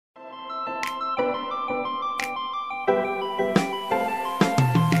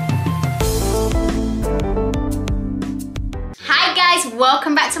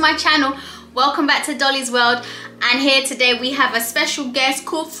welcome back to my channel. Welcome back to Dolly's World. And here today we have a special guest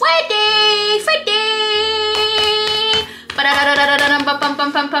called Freddie.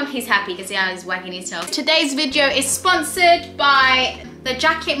 He's happy because he's wagging his tail. Today's video is sponsored by the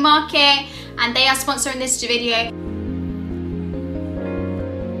Jacket Market, and they are sponsoring this video.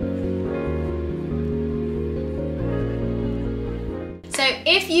 So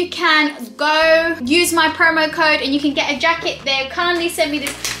if you can go use my promo code and you can get a jacket, they kindly sent me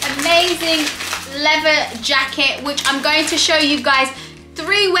this amazing leather jacket, which I'm going to show you guys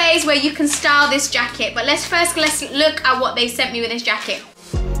 3 ways where you can style this jacket. But let's look at what they sent me with this jacket.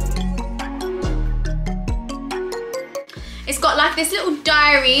 It's got like this little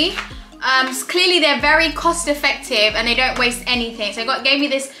diary. Clearly they're very cost effective and they don't waste anything. So gave me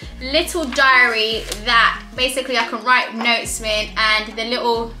this little diary that basically I can write notes in, and the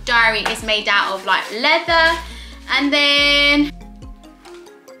little diary is made out of like leather. And then,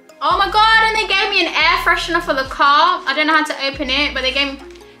 oh my god, and they gave me an air freshener for the car. I don't know how to open it, but they gave me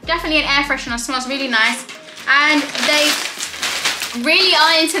definitely an air freshener. It smells really nice. And they really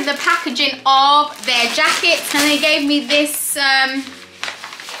are into the packaging of their jackets, and they gave me this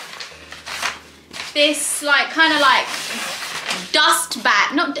this like kind of like dust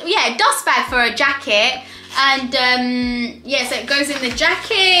bag, dust bag for a jacket. And yeah, so it goes in the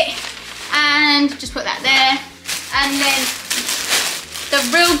jacket, and just put that there. And then the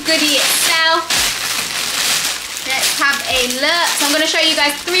real goodie itself, let's have a look. So I'm going to show you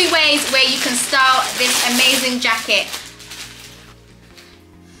guys 3 ways where you can style this amazing jacket.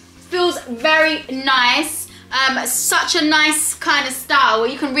 Feels very nice. Such a nice kind of style where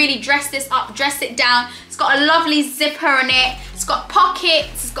you can really dress this up, dress it down. It's got a lovely zipper on it. It's got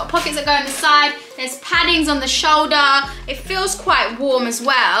pockets. It's got pockets that go on the side. There's paddings on the shoulder. It feels quite warm as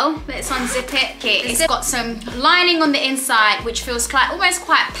well. Let's unzip it. It's got some lining on the inside, which feels almost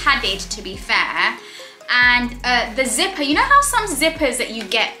quite padded, to be fair. And the zipper, you know how some zippers that you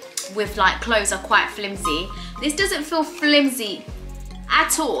get with like clothes are quite flimsy? This doesn't feel flimsy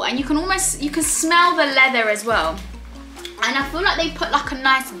at all, and you can smell the leather as well. And I feel like they put like a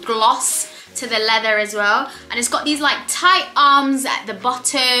nice gloss to the leather as well. And it's got these like tight arms at the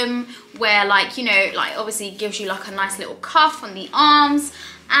bottom where, like, you know, like obviously it gives you like a nice little cuff on the arms.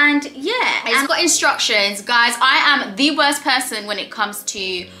 And yeah, it's got instructions. Guys, I am the worst person when it comes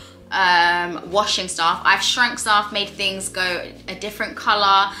to washing stuff. I've shrunk stuff, made things go a different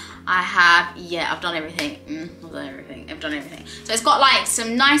color. I've done everything. I've done everything. So it's got like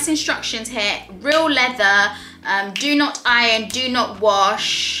some nice instructions here. Real leather, do not iron, do not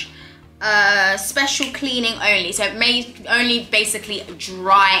wash, special cleaning only. So it may only basically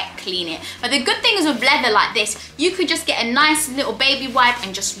dry clean it. But the good thing is with leather like this, you could just get a nice little baby wipe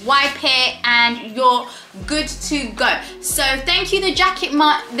and just wipe it, and you're good to go. So thank you the Jacket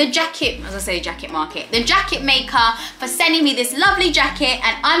Maker for sending me this lovely jacket,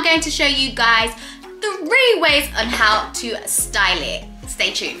 and I'm going to show you guys 3 ways on how to style it.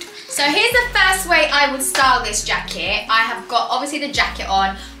 Stay tuned. So here's the first way I would style this jacket. I have got obviously the jacket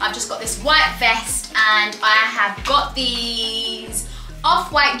on. I've just got this white vest, and I have got these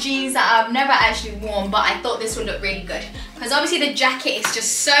off-white jeans that I've never actually worn, but I thought this would look really good because obviously the jacket is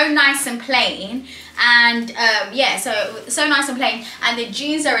just so nice and plain. And yeah, so nice and plain, and the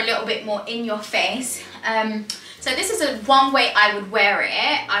jeans are a little bit more in your face. So this is one way I would wear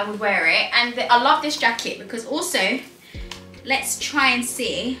it. And I love this jacket because also, let's try and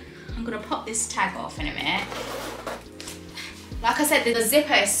see. I'm gonna pop this tag off in a minute. Like I said, the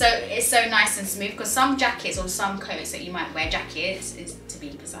zipper is so nice and smooth, because some jackets or some coats that you might wear, jackets, is to be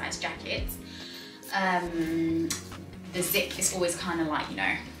precise, jackets, the zip is always kind of like, you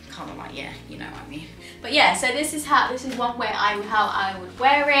know, yeah, you know what I mean. But yeah, so this is one way how I would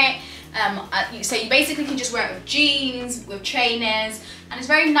wear it. So you basically can just wear it with jeans, with trainers, and it's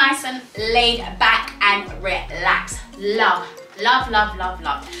very nice and laid back and relaxed. Love, love, love, love,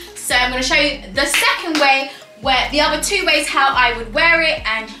 love. So I'm going to show you the second way, where the other 2 ways how I would wear it,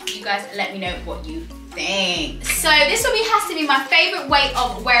 and you guys let me know what you think. So this has to be my favorite way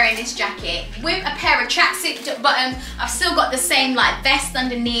of wearing this jacket, with a pair of tracksuit buttons. I've still got the same like vest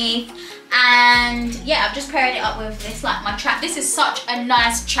underneath, and yeah, I've just paired it up with this like my this is such a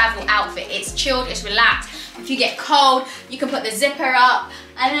nice travel outfit. It's chilled, it's relaxed. If you get cold, you can put the zipper up,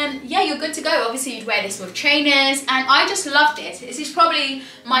 and then yeah, you're good to go. Obviously you'd wear this with trainers, and I just loved it. This is probably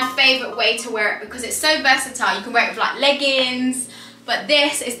my favorite way to wear it because it's so versatile. You can wear it with like leggings, but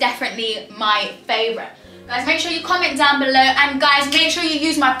this is definitely my favorite. Guys, make sure you comment down below, and guys, make sure you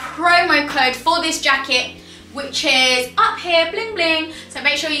use my promo code for this jacket, which is up here, bling bling. So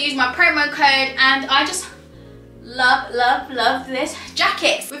make sure you use my promo code, and I just Love, love, love this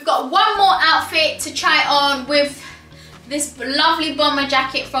jacket. We've got one more outfit to try on with this lovely bomber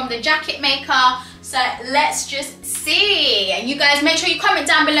jacket from the jacket maker. So let's just see. And you guys make sure you comment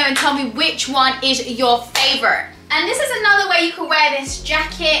down below and tell me which one is your favorite. And this is another way you can wear this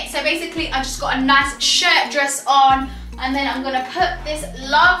jacket. So basically I just got a nice shirt dress on, and then I'm gonna put this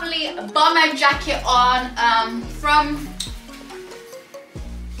lovely bomber jacket on from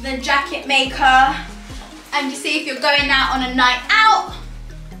the jacket maker. And you see, if you're going out on a night out,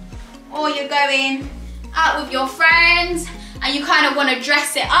 or you're going out with your friends and you kind of want to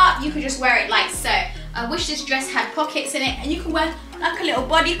dress it up, you can just wear it like so. I wish this dress had pockets in it, and you can wear like a little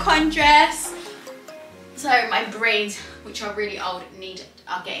bodycon dress. Sorry, my braids, which are really old,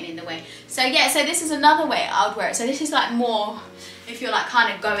 are getting in the way. So yeah, so this is another way I would wear it. So this is like more if you're like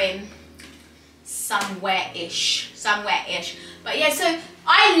kind of going somewhere-ish. But yeah, so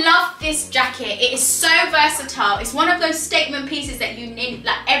I love this jacket. It is so versatile. It's one of those statement pieces that you need,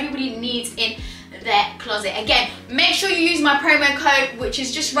 like everybody needs in their closet. Again, make sure you use my promo code, which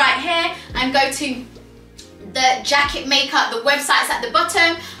is just right here, and go to the jacket maker, the website's at the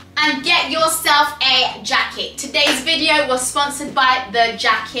bottom, and get yourself a jacket. Today's video was sponsored by the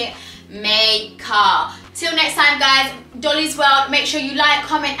jacket maker. Till next time, guys, Dolly's World. Make sure you like,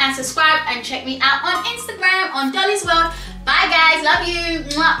 comment, and subscribe, and check me out on Instagram on Dolly's World. Bye, guys. Love you.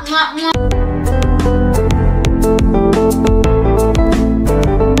 Mwah, mwah, mwah.